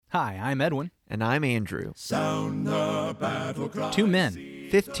Hi, I'm Edwin. And I'm Andrew. Sound the battle cry. 2 men,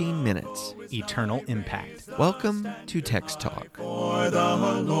 15 minutes. eternal impact. Welcome to Text Talk. For the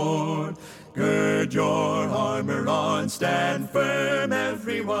Lord, gird your armor on, stand firm,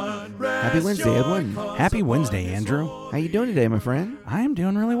 everyone. Happy Wednesday, Edwin. Happy Wednesday, Andrew. How you doing today, my friend? I am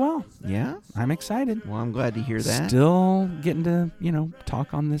doing really well. Yeah? I'm excited. Well, I'm glad to hear that. Still getting to,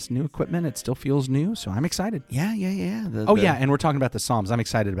 talk on this new equipment. It still feels new, so I'm excited. Yeah. Yeah, and we're talking about the Psalms. I'm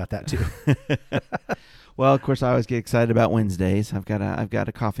excited about that, too. Well, of course, I always get excited about Wednesdays. I've got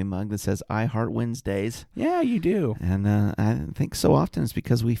a coffee mug that says "I Heart Wednesdays," Yeah, you do. and I think so often it's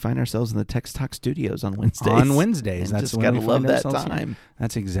because we find ourselves in the Text Talk studios on Wednesdays. On Wednesdays. And That's just when gotta we love find that ourselves here. time.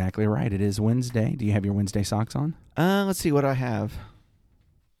 That's exactly right. It is Wednesday. Do you have your Wednesday socks on? Let's see what I have.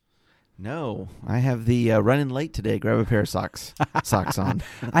 No, I have the running late today. Grab a pair of socks on.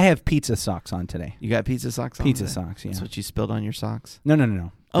 I have pizza socks on today. You got pizza socks on? Pizza today? socks, yeah. That's what you spilled on your socks?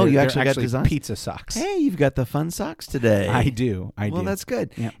 No. Oh, you They're actually got design? pizza socks. Hey, you've got the fun socks today. I do. Well, that's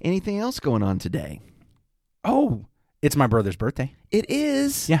good. Yeah. Anything else going on today? Oh, it's my brother's birthday. It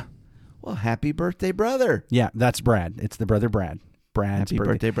is? Yeah. Well, happy birthday, brother. Yeah, that's Brad. It's the brother Brad. Brad's Happy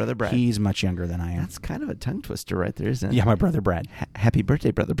birthday, brother Brad. He's much younger than I am. That's kind of a tongue twister right there, isn't it? Yeah, my brother Brad. Happy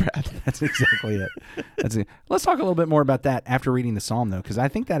birthday, brother Brad. That's exactly it. That's it. Let's talk a little bit more about that after reading the psalm, though, because I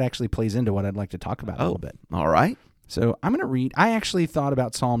think that actually plays into what I'd like to talk about a little bit. All right. So I'm going to read. I actually thought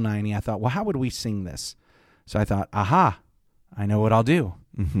about Psalm 90. I thought, well, how would we sing this? So I thought, aha, I know what I'll do.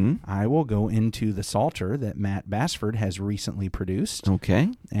 Mm-hmm. I will go into the Psalter that Matt Bassford has recently produced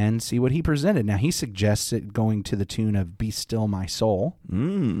Okay. and see what he presented. Now, he suggests it going to the tune of Be Still My Soul.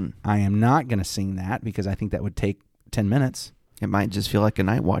 I am not going to sing that because I think that would take 10 minutes. It might just feel like a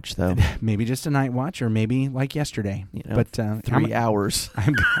night watch, though. Maybe just a night watch or maybe like yesterday. But 3 hours. I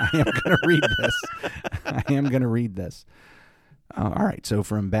am going to read this. I am going to read this. All right, so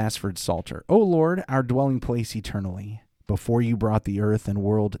from Bassford's Psalter. O Lord, our dwelling place eternally. Before you brought the earth and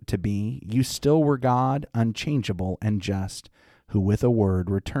world to be, you still were God, unchangeable and just, who with a word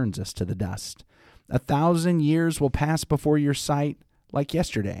returns us to the dust. 1,000 years will pass before your sight like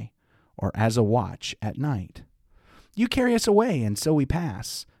yesterday, or as a watch at night. You carry us away, and so we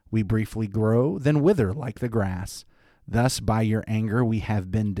pass. We briefly grow, then wither like the grass. Thus by your anger we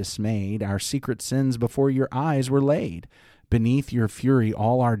have been dismayed. Our secret sins before your eyes were laid. Beneath your fury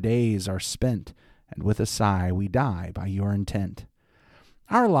all our days are spent, and with a sigh we die by your intent.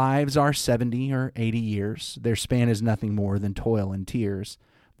 Our lives are 70 or 80 years. Their span is nothing more than toil and tears.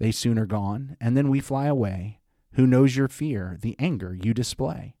 They soon are gone, and then we fly away. Who knows your fear, the anger you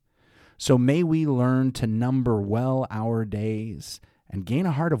display? So may we learn to number well our days, and gain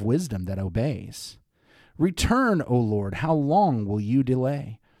a heart of wisdom that obeys. Return, O Lord, how long will you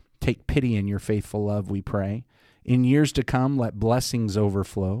delay? Take pity in your faithful love, we pray. In years to come, let blessings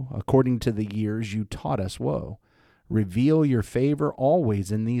overflow, according to the years you taught us woe. Reveal your favor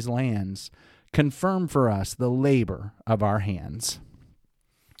always in these lands. Confirm for us the labor of our hands.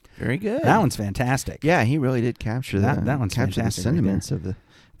 Very good. That one's fantastic. Yeah, he really did capture that. That one's capture fantastic the sentiments of the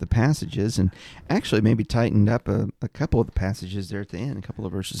passages, and actually maybe tightened up a couple of the passages there at the end, a couple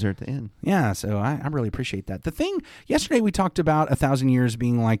of verses there at the end. Yeah, so I really appreciate that. The thing, yesterday we talked about 1,000 years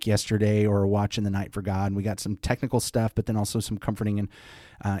being like yesterday or a watch in the night for God. And we got some technical stuff, but then also some comforting and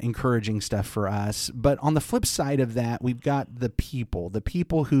encouraging stuff for us. But on the flip side of that, we've got the people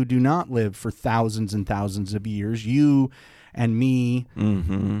who do not live for thousands and thousands of years. You and me,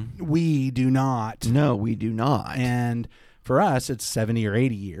 we do not. No, we do not. And for us, it's 70 or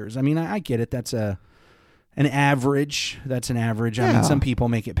 80 years. I mean, I get it. That's an average. That's an average. Yeah. I mean, some people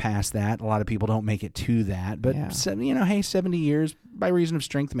make it past that. A lot of people don't make it to that. But, 70 years, by reason of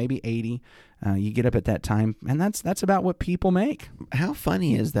strength, maybe 80. You get up at that time, and that's about what people make. How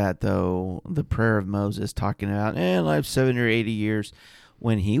funny is that, though, the prayer of Moses talking about, life 70 or 80 years.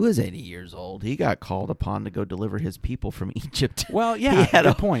 When he was 80 years old, he got called upon to go deliver his people from Egypt. Well, yeah,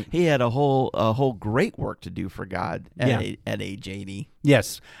 good point. He had a whole great work to do for God at age 80.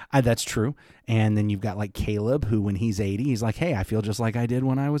 Yes, that's true. And then you've got like Caleb, who when he's 80, he's like, hey, I feel just like I did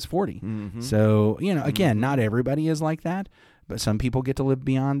when I was 40. So, again, not everybody is like that. But some people get to live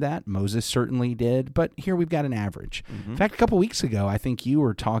beyond that. Moses certainly did. But here we've got an average. In fact, a couple weeks ago, I think you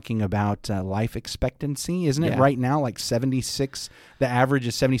were talking about life expectancy. Isn't it right now like 76? The average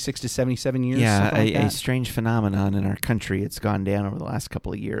is 76 to 77 years? Yeah, like a strange phenomenon in our country. It's gone down over the last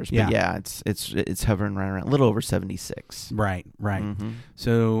couple of years. But it's hovering right around a little over 76. Right.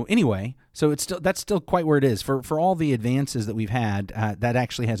 So anyway, So that's still quite where it is. For all the advances that we've had, that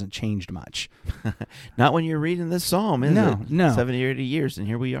actually hasn't changed much. Not when you're reading this psalm, is it? No. 70 or 80 years, and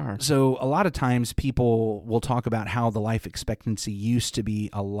here we are. So a lot of times people will talk about how the life expectancy used to be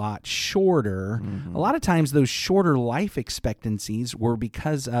a lot shorter. Mm-hmm. A lot of times those shorter life expectancies were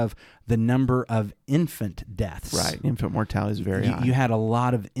because of the number of infant deaths. Right. Infant mortality is very high. You had a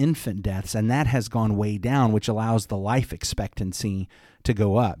lot of infant deaths, and that has gone way down, which allows the life expectancy to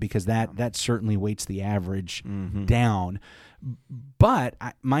go up, because that certainly weights the average down. But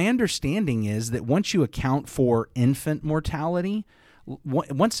my understanding is that once you account for infant mortality,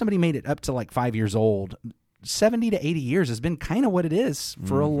 once somebody made it up to like 5 years old, 70 to 80 years has been kind of what it is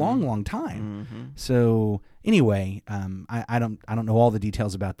for a long, long time. So anyway, I don't know all the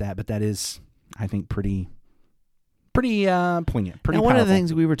details about that, but that is, I think, pretty poignant, pretty Now, one of the powerful.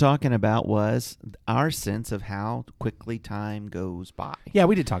 things we were talking about was our sense of how quickly time goes by. Yeah,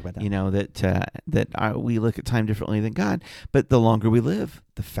 we did talk about that. You know, we look at time differently than God, but the longer we live,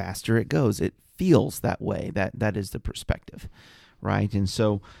 the faster it goes. It feels that way. That is the perspective, right? And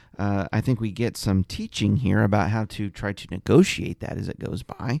so I think we get some teaching here about how to try to negotiate that as it goes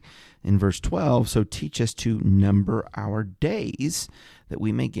by. In verse 12, so teach us to number our days that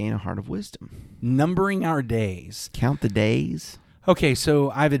we may gain a heart of wisdom. Numbering our days. Count the days. Okay,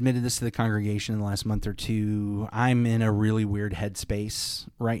 so I've admitted this to the congregation in the last month or two. I'm in a really weird headspace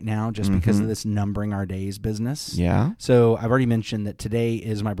right now just because of this numbering our days business. Yeah. So I've already mentioned that today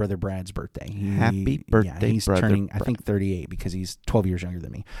is my brother Brad's birthday. Happy birthday, he's brother turning, Brad. I think, 38 because he's 12 years younger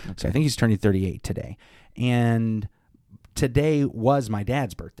than me. So Okay. I think he's turning 38 today. And today was my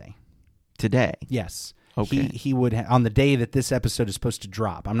dad's birthday. Today. Yes. Okay. He would on the day that this episode is supposed to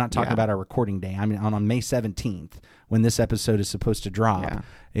drop. I'm not talking Yeah. about our recording day. I mean on May 17th when this episode is supposed to drop. Yeah.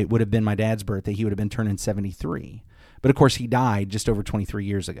 It would have been my dad's birthday. He would have been turning 73. But of course he died just over 23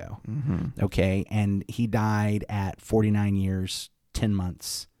 years ago. Okay, and he died at 49 years, 10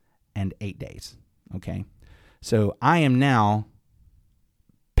 months and 8 days. Okay. So I am now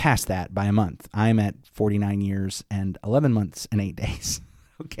past that by a month. I'm at 49 years and 11 months and 8 days.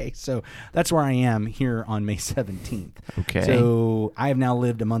 Okay, so that's where I am here on May 17th. Okay. So I have now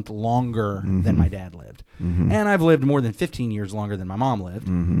lived a month longer than my dad lived. And I've lived more than 15 years longer than my mom lived.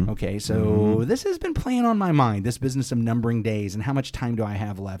 Okay, so this has been playing on my mind, this business of numbering days and how much time do I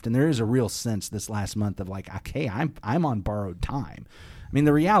have left. And there is a real sense this last month of like, okay, I'm on borrowed time. I mean,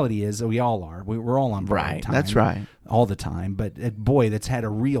 the reality is that we all are. We're all on borrowed Right, time. that's right. All the time. But boy, that's had a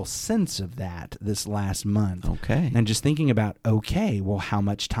real sense of that this last month. Okay. And just thinking about, okay, well, how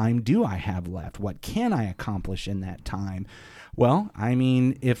much time do I have left? What can I accomplish in that time? Well, I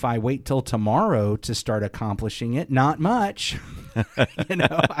mean, if I wait till tomorrow to start accomplishing it, not much.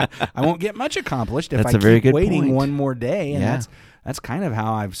 I won't get much accomplished if That's I a very keep good waiting point. one more day. And Yeah. that's kind of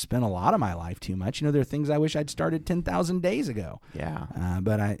how I've spent a lot of my life too much. There are things I wish I'd started 10,000 days ago. Yeah.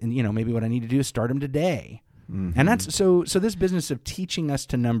 But maybe what I need to do is start them today. And that's so this business of teaching us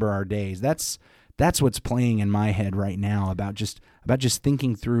to number our days, that's what's playing in my head right now about just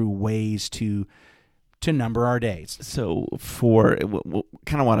thinking through ways to number our days. So for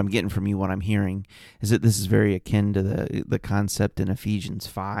kind of what I'm getting from you, what I'm hearing is that this is very akin to the concept in Ephesians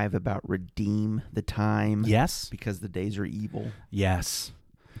 5 about redeem the time. Yes. Because the days are evil. Yes.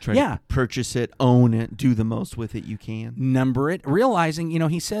 Try Yeah. to purchase it, own it, do the most with it you can. Number it, realizing,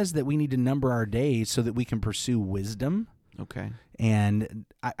 he says that we need to number our days so that we can pursue wisdom. Okay. And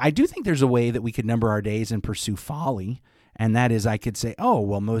I do think there's a way that we could number our days and pursue folly. And that is, I could say, oh,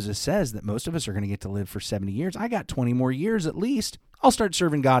 well, Moses says that most of us are going to get to live for 70 years. I got 20 more years at least. I'll start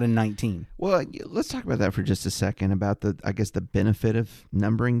serving God in 19. Well, let's talk about that for just a second, about the benefit of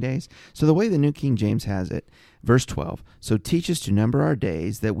numbering days. So the way the New King James has it, verse 12, so teach us to number our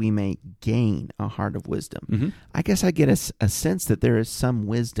days that we may gain a heart of wisdom. I guess I get a sense that there is some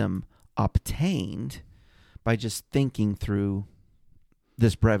wisdom obtained by just thinking through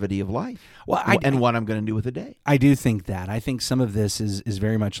this brevity of life, Well, and what I'm going to do with a day. I do think that. I think some of this is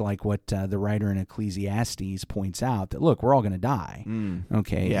very much like what the writer in Ecclesiastes points out, that, look, we're all going to die.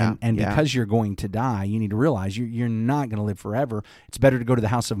 Okay. Yeah, And yeah. because you're going to die, you need to realize you're not going to live forever. It's better to go to the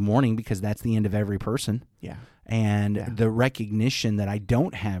house of mourning because that's the end of every person. Yeah. And the recognition that I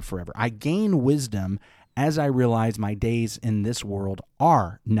don't have forever. I gain wisdom as I realize my days in this world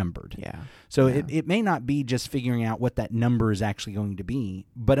are numbered. Yeah. So it may not be just figuring out what that number is actually going to be,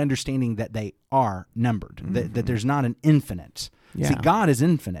 but understanding that they are numbered, that there's not an infinite. Yeah. See, God is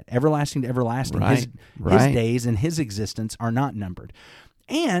infinite, everlasting to everlasting. Right, His right. days and his existence are not numbered.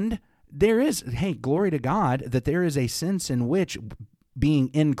 And there is, hey, glory to God, that there is a sense in which being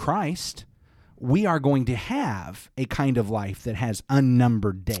in Christ, we are going to have a kind of life that has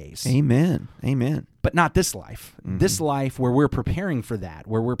unnumbered days. Amen. Amen. But not this life. This life where we're preparing for that,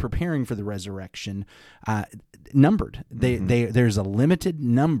 where we're preparing for the resurrection, numbered. There's a limited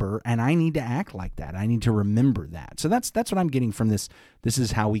number, and I need to act like that. I need to remember that. So that's what I'm getting from this. This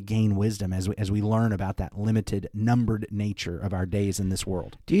is how we gain wisdom as we learn about that limited, numbered nature of our days in this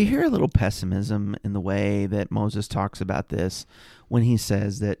world. Do you hear a little pessimism in the way that Moses talks about this when he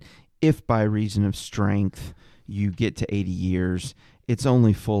says that if by reason of strength you get to 80 years, it's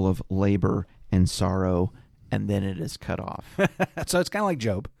only full of labor and sorrow, and then it is cut off? So it's kind of like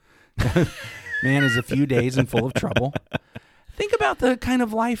Job. Man is a few days and full of trouble. Think about the kind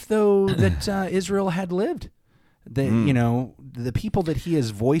of life, though, that Israel had lived. The people that he is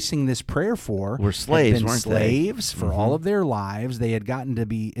voicing this prayer for were slaves, had been weren't slaves they? for all of their lives. They had gotten to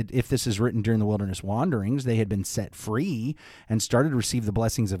be, if this is written during the wilderness wanderings, they had been set free and started to receive the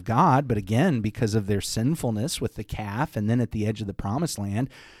blessings of God. But again, because of their sinfulness with the calf and then at the edge of the promised land,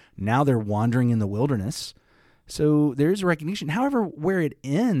 now they're wandering in the wilderness. So there is a recognition. However, where it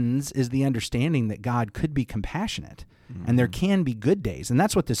ends is the understanding that God could be compassionate and there can be good days. And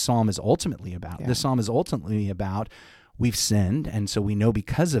that's what this psalm is ultimately about. Yeah. This psalm is ultimately about we've sinned, and so we know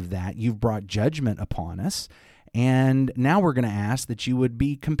because of that you've brought judgment upon us. And now we're going to ask that you would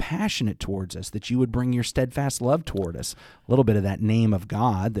be compassionate towards us, that you would bring your steadfast love toward us. A little bit of that name of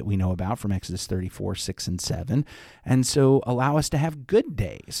God that we know about from Exodus 34, 6, and 7. And so allow us to have good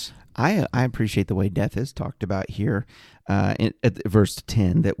days. I appreciate the way death is talked about here at verse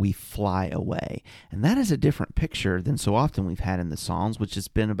 10, that we fly away. And that is a different picture than so often we've had in the Psalms, which has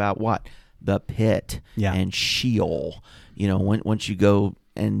been about what? The pit and Sheol. Once you go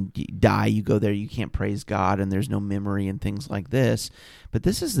and you die, you go there, you can't praise God, and there's no memory and things like this. But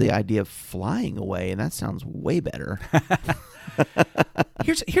this is the idea of flying away, and that sounds way better.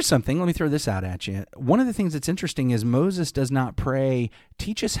 Here's something. Let me throw this out at you. One of the things that's interesting is Moses does not pray,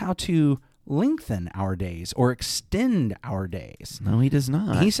 teach us how to lengthen our days or extend our days. No, he does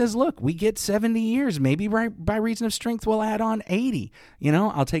not. He says, look, we get 70 years. Maybe by reason of strength, we'll add on 80.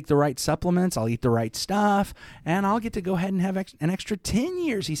 I'll take the right supplements. I'll eat the right stuff, and I'll get to go ahead and have an extra 10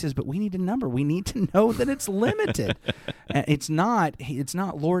 years. He says, but we need a number. We need to know that it's limited. It's not,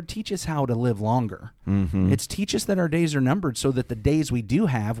 Lord, teach us how to live longer. Mm-hmm. It's teach us that our days are numbered so that the days we do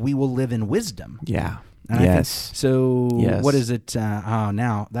have, we will live in wisdom. Yeah. Yes. What is it?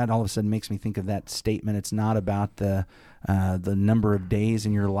 Now that all of a sudden makes me think of that statement. It's not about the number of days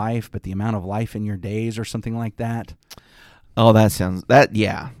in your life, but the amount of life in your days, or something like that. Oh, that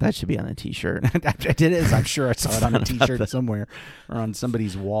should be on a T-shirt. It is. I'm sure I saw it on a T-shirt somewhere or on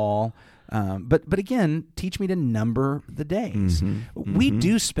somebody's wall. But again, teach me to number the days. Mm-hmm. We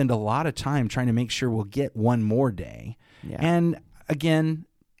do spend a lot of time trying to make sure we'll get one more day. Yeah. And again,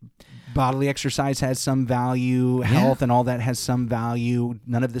 bodily exercise has some value, health and all that has some value.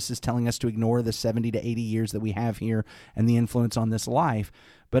 None of this is telling us to ignore the 70 to 80 years that we have here and the influence on this life.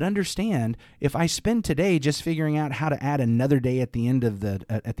 But understand, if I spend today just figuring out how to add another day at the end of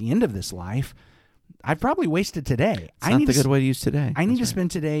this life, I've probably wasted today. It's not the good way to use today. I need to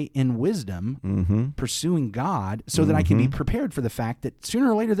spend today in wisdom, pursuing God, so that I can be prepared for the fact that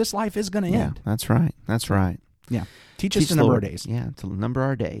sooner or later this life is going to end. That's right. That's right. Yeah. Teach us to number our days. Yeah, to number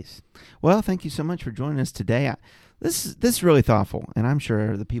our days. Well, thank you so much for joining us today. This is really thoughtful, and I'm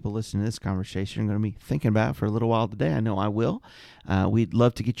sure the people listening to this conversation are going to be thinking about it for a little while today. I know I will. We'd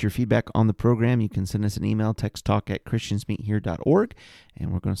love to get your feedback on the program. You can send us an email, texttalk@christiansmeethere.org,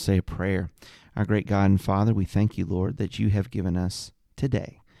 and we're going to say a prayer. Our great God and Father, we thank you, Lord, that you have given us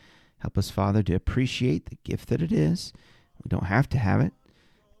today. Help us, Father, to appreciate the gift that it is. We don't have to have it,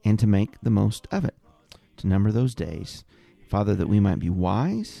 and to make the most of it, to number those days. Father, that we might be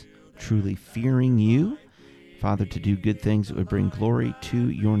wise, truly fearing you. Father, to do good things that would bring glory to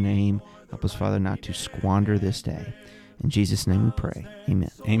your name. Help us, Father, not to squander this day. In Jesus' name we pray.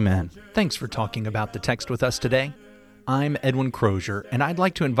 Amen. Amen. Thanks for talking about the text with us today. I'm Edwin Crozier, and I'd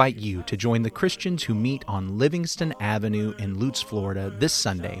like to invite you to join the Christians who meet on Livingston Avenue in Lutz, Florida this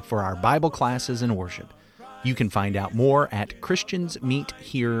Sunday for our Bible classes and worship. You can find out more at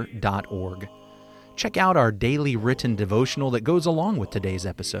christiansmeethere.org. Check out our daily written devotional that goes along with today's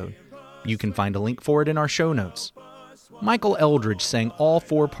episode. You can find a link for it in our show notes. Michael Eldridge sang all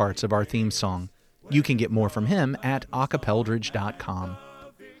 4 parts of our theme song. You can get more from him at acapeldridge.com.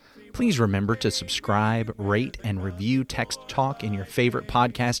 Please remember to subscribe, rate, and review Text Talk in your favorite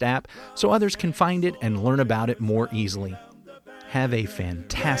podcast app so others can find it and learn about it more easily. Have a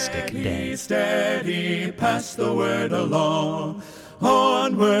fantastic day. Steady, pass the word along.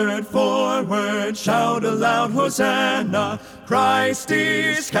 Onward, forward, shout aloud, Hosanna! Christ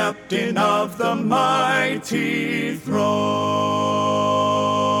is captain of the mighty throne.